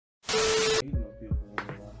You know, beautiful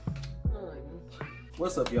woman.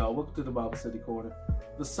 What's up, y'all? Welcome to the Bible Study Corner.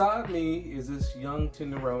 Beside me is this young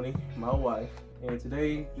tenderoni, my wife, and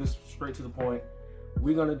today, just straight to the point,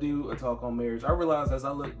 we're gonna do a talk on marriage. I realized as I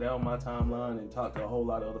look down my timeline and talk to a whole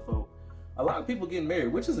lot of other folk, a lot of people getting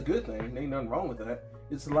married, which is a good thing. Ain't nothing wrong with that.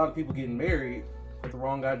 It's a lot of people getting married with the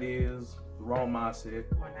wrong ideas, the wrong mindset,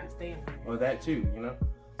 or not staying married, or that too, you know.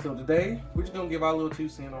 So today, we're just gonna give our little 2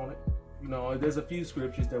 cents on it. You know, there's a few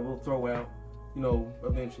scriptures that we'll throw out, you know,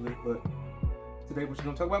 eventually, but today we're just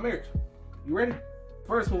gonna talk about marriage. You ready?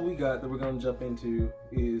 First one we got that we're gonna jump into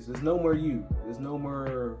is there's no more you. There's no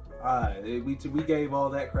more I. We gave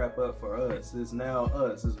all that crap up for us. It's now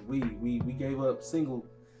us. It's we. We gave up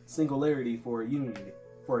singularity for a unity.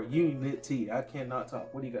 For a unity. I cannot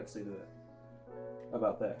talk. What do you got to say to that?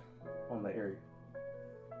 About that on that area?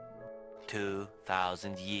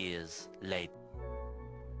 2,000 years later.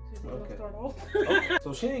 Okay. Okay.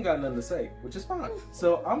 So she ain't got nothing to say, which is fine.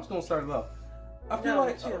 So I'm just gonna start it off. I feel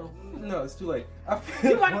like no, it's too late. I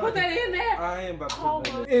feel you about to put that in there? I am about to put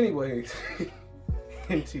that in. Anyways,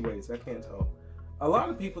 in 2 ways, I can't talk. A lot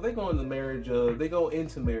of people they go into marriage. They go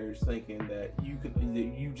into marriage thinking that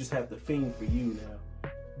you just have to fiend for you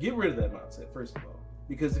now. Get rid of that mindset first of all,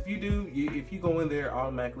 because if you do, if you go in there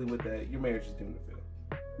automatically with that, your marriage is doomed to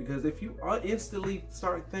fail. Because if you instantly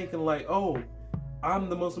start thinking like, oh, I'm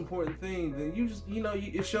the most important thing, then you just,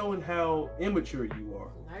 it's showing how immature you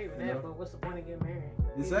are. Not even that, but what's the point of getting married?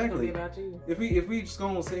 Exactly. It's about you. If we just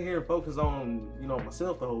gonna sit here and focus on,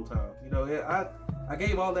 myself the whole time, I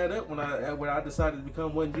gave all that up when I decided to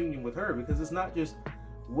become one union with her, because it's not just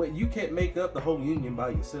what you can't make up the whole union by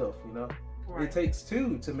yourself, Right. It takes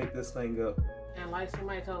 2 to make this thing up. And like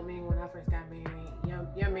somebody told me when I first got married,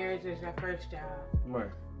 your marriage is your first job.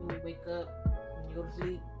 Right. When you wake up, when you go to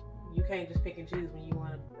sleep, you can't just pick and choose when you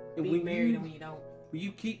want to be married and when you don't. When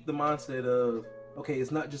you keep the mindset of, okay,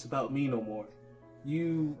 it's not just about me no more.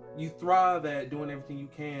 You thrive at doing everything you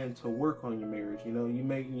can to work on your marriage. You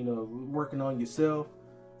make, working on yourself,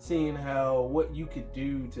 seeing what you could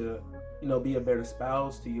do to, be a better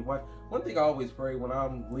spouse to your wife. One thing I always pray when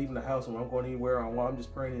I'm leaving the house and when I'm going anywhere or while I'm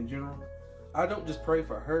just praying in general, I don't just pray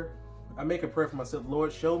for her. I make a prayer for myself.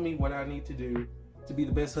 Lord, show me what I need to do to be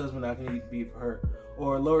the best husband I can be for her.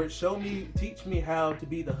 Or Lord, teach me how to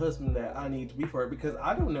be the husband that I need to be for her, because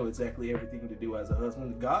I don't know exactly everything to do as a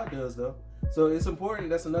husband. God does though. So it's important.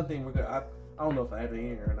 That's another thing I don't know if I have it in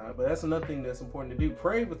here or not, but that's another thing that's important to do.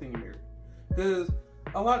 Pray within your marriage. Because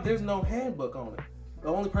there's no handbook on it. The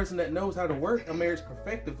only person that knows how to work a marriage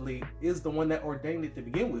perfectively is the one that ordained it to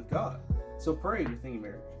begin with, God. So pray within your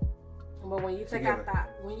marriage. But when you take out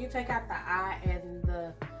the I and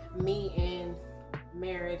the me in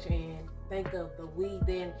marriage and think of the we,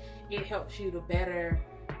 then it helps you to better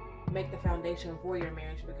make the foundation for your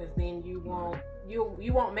marriage, because then you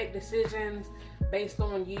won't make decisions based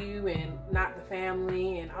on you and not the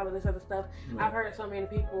family and all of this other stuff. I've heard so many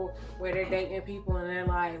people where they're dating people and they're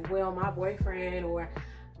like, well, my boyfriend or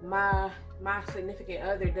my significant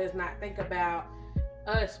other does not think about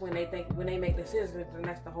us when they make decisions, and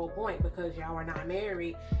that's the whole point, because y'all are not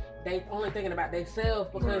married. They only thinking about themselves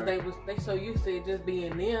because they so used to it just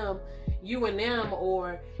being them, you and them,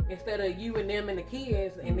 or instead of you and them and the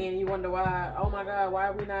kids, and then you wonder why, oh my God, why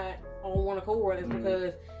are we not on one accord? It's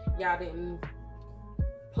because y'all didn't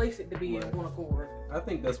place it to be in one accord. I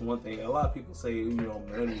think that's one thing. A lot of people say,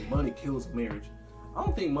 money kills marriage. I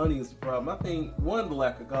don't think money is the problem. I think 1, the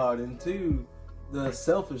lack of God, and 2, the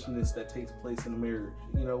selfishness that takes place in a marriage.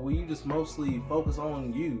 Where you just mostly focus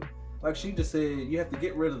on you. Like she just said, you have to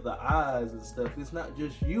get rid of the I's and stuff. It's not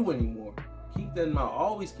just you anymore. Keep that in mind.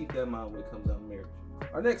 Always keep that in mind when it comes down to marriage.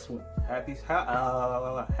 Our next one, happy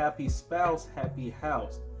spouse, happy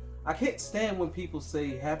house. I can't stand when people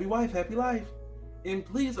say happy wife, happy life. And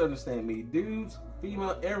please understand me, dudes,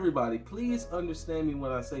 female, everybody, please understand me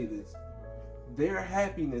when I say this. Their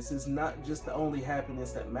happiness is not just the only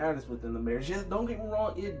happiness that matters within the marriage. Yes, don't get me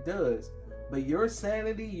wrong, it does. But your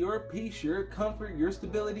sanity, your peace, your comfort, your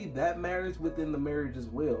stability, that matters within the marriage as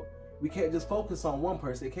well. We can't just focus on one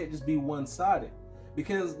person. It can't just be one-sided.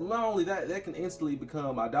 Because not only that can instantly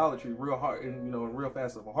become idolatry real hard and real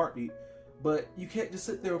fast of a heartbeat. But you can't just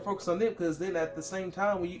sit there and focus on them, because then at the same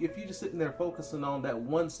time, if you're just sitting there focusing on that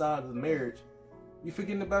one side of the marriage, you're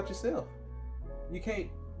forgetting about yourself. You can't,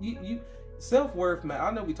 self-worth, man. I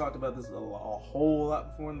know we talked about this a whole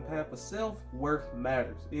lot before in the past, but self-worth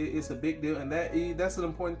matters. It's a big deal, and that's an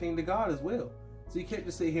important thing to God as well. So you can't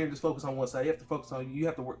just sit here and just focus on one side. You have to focus on you. You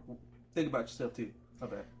have to think about yourself too.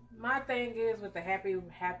 Okay. My thing is with the happy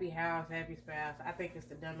house, happy spouse, I think it's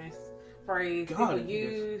the dumbest phrase God, people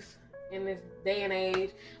use. in this day and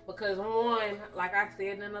age, because one, like I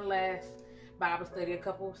said in the last Bible study a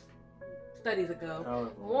couple studies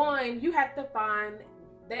ago, one, you have to find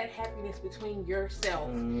that happiness between yourself.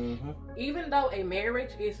 Even though a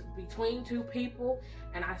marriage is between two people,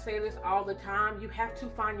 and I say this all the time, you have to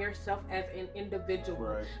find yourself as an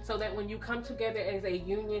individual, so that when you come together as a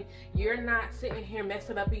union, you're not sitting here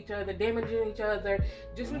messing up each other, damaging each other,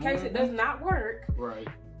 just in case it does not work,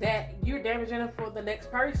 that you're damaging it for the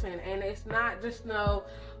next person. And it's not just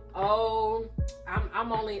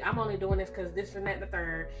I'm only doing this because this and that and the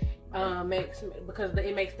third because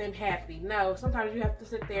it makes them happy. No, sometimes you have to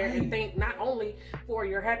sit there and think not only for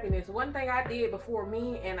your happiness. One thing I did before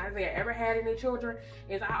me and Isaiah ever had any children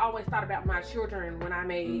is I always thought about my children when I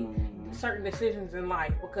made certain decisions in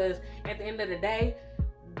life, because at the end of the day,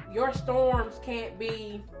 your storms can't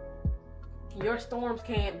be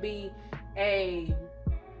a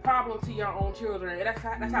problem to your own children. That's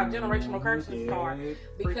how generational curses start,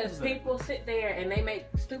 because people sit there and they make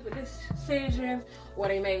stupid decisions, or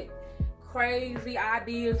they make crazy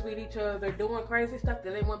ideas with each other, doing crazy stuff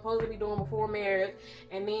that they weren't supposed to be doing before marriage,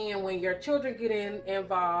 and then when your children get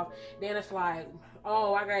involved, then it's like,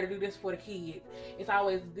 oh, I gotta do this for the kids. It's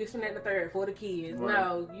always this and that and the third for the kids.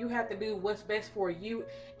 No, you have to do what's best for you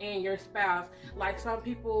and your spouse. Like some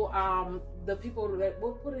people, the people that,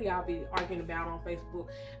 what do y'all be arguing about on Facebook?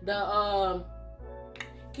 The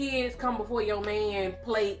kids come before your man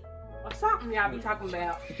plate or something y'all be talking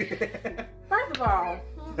about. First of all,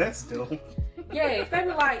 that's dope. Yes, they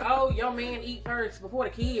be like, oh, your man eat first before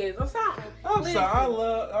the kids or something. I'm sorry,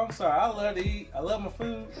 I love to eat. I love my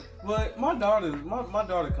food, but my daughter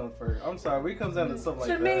comes first. I'm sorry, when it comes down to something like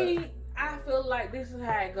that. To me, I feel like this is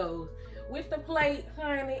how it goes. With the plate,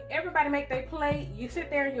 honey, everybody make their plate. You sit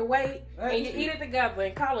there and you wait, and you eat it together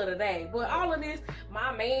and call it a day. But all of this,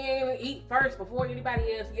 my man eat first before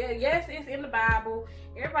anybody else. Yeah, yes, it's in the Bible.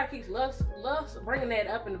 Everybody keeps loves bringing that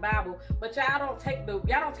up in the Bible, but y'all don't take what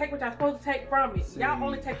y'all supposed to take from it. Y'all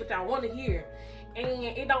only take what y'all want to hear, and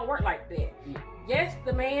it don't work like that. Yes,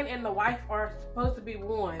 the man and the wife are supposed to be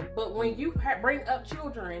one, but when you bring up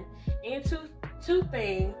children into two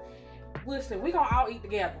things, listen, we gonna all eat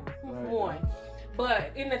together, one.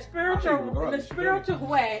 But in the spiritual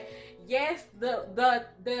way, yes,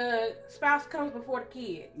 the spouse comes before the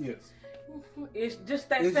kid. Yes. It's just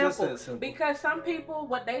that simple. Because some people,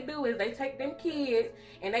 what they do is they take them kids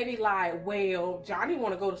and they be like, well, Johnny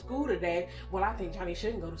want to go to school today. Well, I think Johnny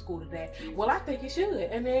shouldn't go to school today. Well, I think he should.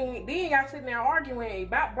 And then y'all sitting there arguing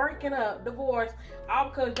about breaking up, divorce,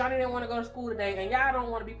 all because Johnny didn't want to go to school today, and y'all don't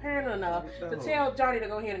want to be parent enough to tell Johnny to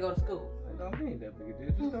go ahead and go to school. Don't be that big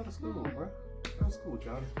a deal. Just go to school, bro. Go to school,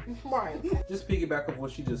 Johnny. Right. Just piggyback off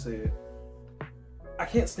what she just said. I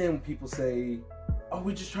can't stand when people say, oh,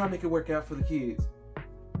 we just trying to make it work out for the kids.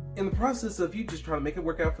 In the process of you just trying to make it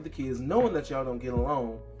work out for the kids, knowing that y'all don't get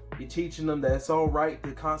along, you're teaching them that it's all right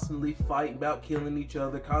to constantly fight about killing each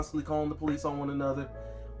other, constantly calling the police on one another.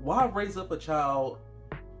 Why raise up a child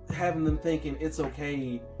having them thinking it's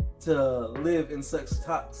okay to live in such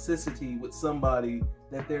toxicity with somebody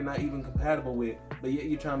that they're not even compatible with, but yet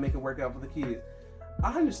you're trying to make it work out for the kids?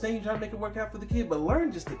 I understand you're trying to make it work out for the kid, but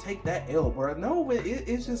learn just to take that L, bro. No,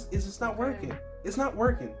 it's just not working. It's not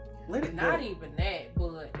working. Let it go. Not even that,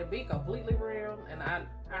 but to be completely real, and I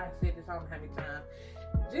said this on how many times,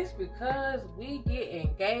 just because we get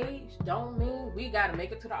engaged don't mean we gotta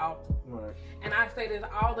make it to the altar. Right. And I say this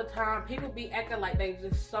all the time. People be acting like they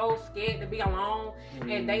just so scared to be alone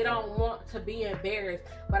and they don't want to be embarrassed.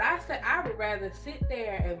 But I said I would rather sit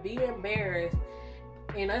there and be embarrassed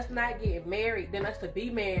and us not get married than us to be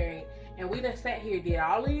married. And we done sat here, did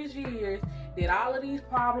all these years, did all of these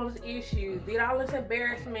problems, issues, did all this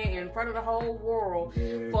embarrassment in front of the whole world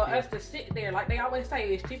for us to sit there. Like they always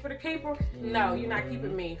say, it's cheaper to keep her. No, you're not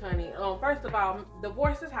keeping me, honey. First of all,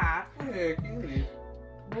 divorce is high.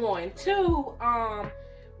 One. Two,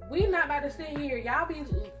 we not about to sit here. Y'all be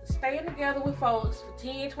staying together with folks for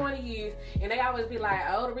 10, 20 years, and they always be like,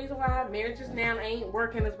 oh, the reason why marriages now ain't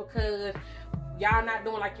working is because y'all not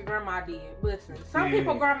doing like your grandma did. Listen, some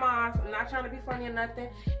people grandmas, I'm not trying to be funny or nothing,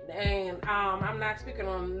 and I'm not speaking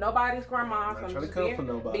on nobody's grandmas. I'm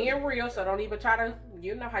just being real, so don't even try to,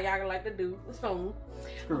 you know how y'all like to do, assume.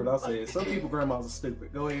 Screw it, I'll say it. Some people grandmas are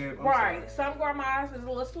stupid. Go ahead. I'm right. sorry. Some grandmas is a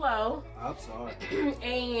little slow. I'm sorry.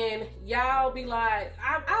 And y'all be like,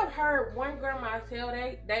 I've heard one grandma tell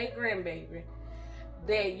they grandbaby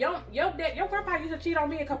that your grandpa used to cheat on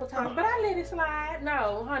me a couple times, but I let it slide.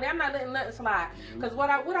 No, honey, I'm not letting nothing slide. Because what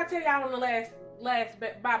I tell y'all on the last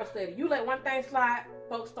Bible study, you let one thing slide,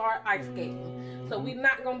 folks start ice skating. So we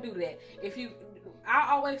not gonna do that.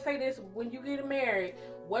 I always say this: when you get married,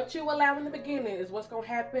 what you allow in the beginning is what's gonna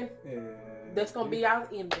happen. Yeah. That's gonna be our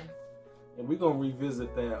ending. And we're gonna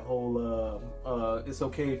revisit that whole it's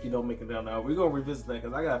okay if you don't make it down now. We're gonna revisit that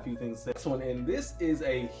because I got a few things to say. This one, and this is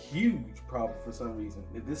a huge problem for some reason.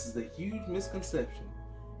 This is a huge misconception.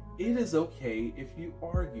 It is okay if you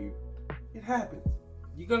argue. It happens.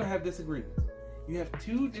 You're gonna have disagreements. You have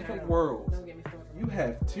two different worlds. Don't get me started. You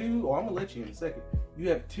have two, or I'm gonna let you in a second. You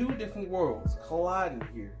have two different worlds colliding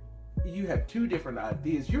here. You have two different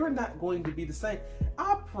ideas. You're not going to be the same.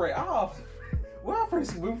 I pray. When I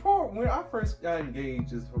first got engaged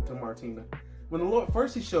to Martina, when the Lord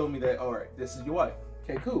first He showed me that, all right, this is your wife.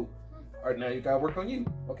 Okay, cool. All right, now you gotta work on you.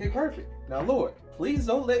 Okay, perfect. Now, Lord, please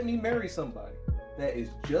don't let me marry somebody that is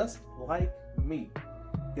just like me.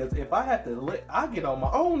 Because if I have to I get on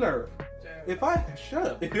my own nerve. If I shut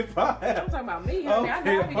up, if I have, I'm talking about me, honey. I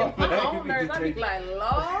know I be getting my own nerves. I be like,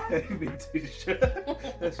 Lord.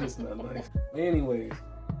 That's just not nice. Anyways,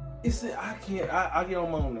 I can't. I get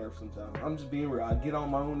on my own nerve sometimes. I'm just being real. I get on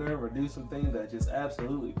my own nerve or do some things that just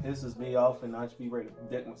absolutely pisses me off, and I just be ready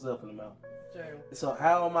to deck myself in the mouth. True. So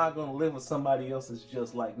how am I gonna live with somebody else that's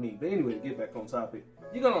just like me? But anyway, get back on topic.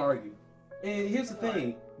 You're gonna argue, and here's the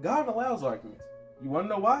thing: God allows arguments. You want to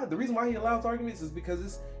know why? The reason why He allows arguments is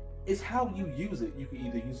because it's how you use it. You can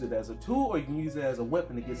either use it as a tool or you can use it as a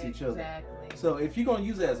weapon against each other. So if you're gonna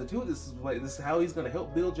use it as a tool, this is how He's gonna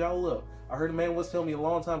help build y'all up. I heard a man once tell me a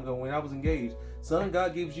long time ago when I was engaged, son,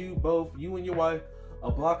 God gives you both, you and your wife,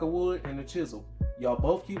 a block of wood and a chisel. Y'all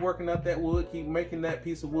both keep working out that wood, keep making that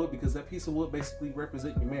piece of wood, because that piece of wood basically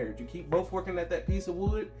represents your marriage. You keep both working at that piece of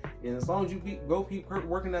wood, and as long as you keep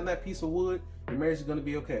working on that piece of wood, your marriage is gonna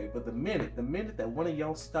be okay. But the minute that one of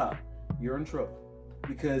y'all stop, you're in trouble.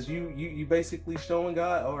 Because you basically showing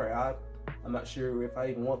God, all right, I'm not sure if I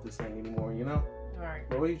even want this thing anymore, you know? All right.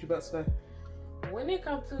 But what are you about to say? When it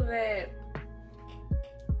comes to that,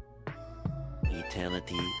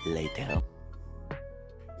 Eternity later.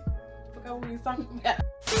 I forgot what we was talking about.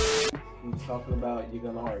 We was talking about you're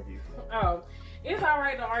gonna argue. Oh, it's all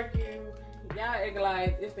right to argue. Y'all act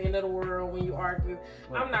like it's the end of the world when you argue.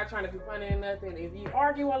 Right. I'm not trying to be funny or nothing. If you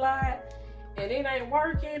argue a lot and it ain't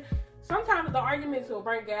working, sometimes the arguments will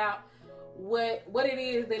bring out what it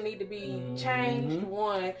is that need to be changed.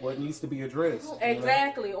 One, what needs to be addressed.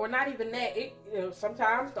 Exactly, or not even that.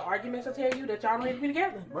 Sometimes the arguments will tell you that y'all don't need to be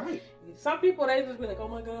together. Right. Some people, they just be like, oh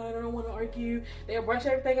my God, I don't want to argue. They'll brush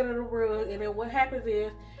everything under the rug, and then what happens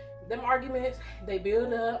is them arguments, they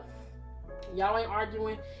build up. Y'all ain't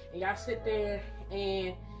arguing, and y'all sit there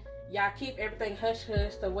and y'all keep everything hush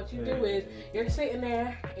hush. So what you do is you're sitting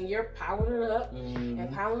there and you're piling it up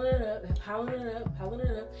and piling it up and piling it up, piling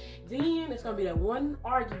it up. Then it's gonna be that one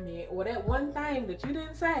argument or that one thing that you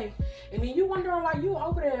didn't say, and then you wonder why you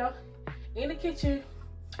over there in the kitchen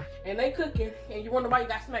and they cooking, and you wonder why you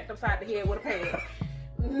got smacked upside the head with a pan.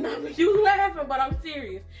 No, you laughing, but I'm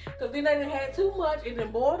serious. Because then they done had too much and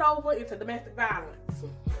then boiled over into domestic violence.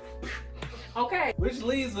 Okay. Which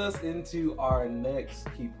leads us into our next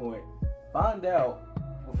key point. Find out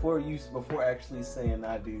before actually saying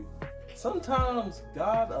I do. Sometimes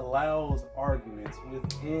God allows arguments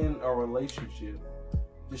within a relationship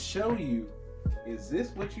to show you, is this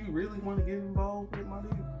what you really want to get involved with, my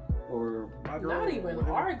dude? Or my girl? Not even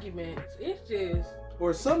arguments. It's just...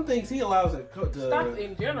 Or some things He allows it to... Stuff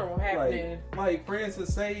in general happening. Like for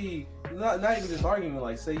instance, say, not even just argument,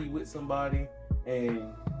 like say you with somebody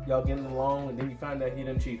and y'all getting along and then you find out he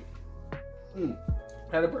done cheated.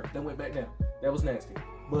 Had a birth, that went back down. That was nasty.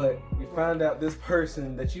 But you find out this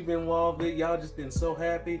person that you've been involved with, y'all just been so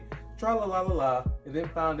happy, tra-la-la-la-la, and then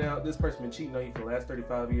found out this person been cheating on you for the last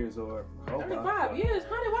 35 years or... 35 years?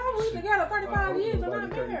 Honey, why were we together 35 years and not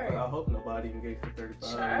married? I hope nobody engaged for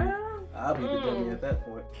 35 Child. years. I'll be the dummy at that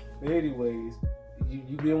point. But anyways,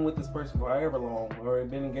 you've been with this person for however long, or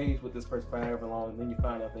been engaged with this person for however long, and then you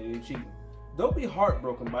find out that they're cheating. Don't be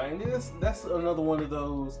heartbroken by it. And that's another one of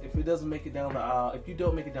those, if it doesn't make it down the aisle, if you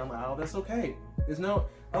don't make it down the aisle, that's okay.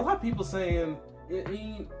 A lot of people saying,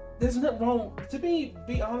 there's nothing wrong. To be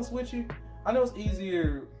honest with you, I know it's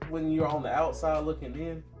easier when you're on the outside looking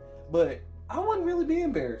in, but I wouldn't really be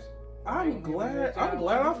embarrassed. I'm glad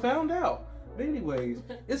I found out. But anyways,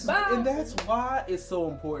 and that's why it's so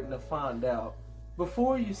important to find out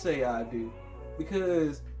before you say I do.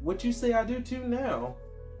 Because what you say I do to now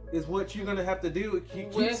is what you're gonna have to do.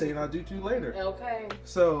 Keep saying I do to later. Okay.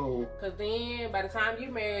 So. Because then by the time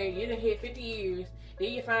you married, you done hit 50 years.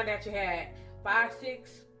 Then you find out you had 5,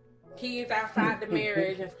 6 kids outside the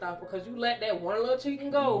marriage and stuff because you let that one little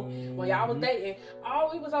cheating go when y'all was dating.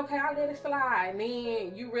 Oh, it was okay. I let it slide. And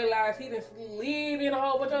then you realize he done slid in a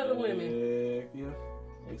whole bunch of other women. Yeah.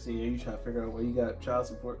 Next thing you trying to figure out where you got child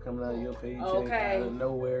support coming out of your paycheck Okay. out of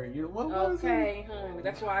nowhere. You what was it? Okay, honey.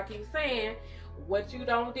 That's why I keep saying, what you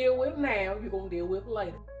don't deal with now, you're gonna deal with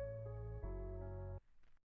later.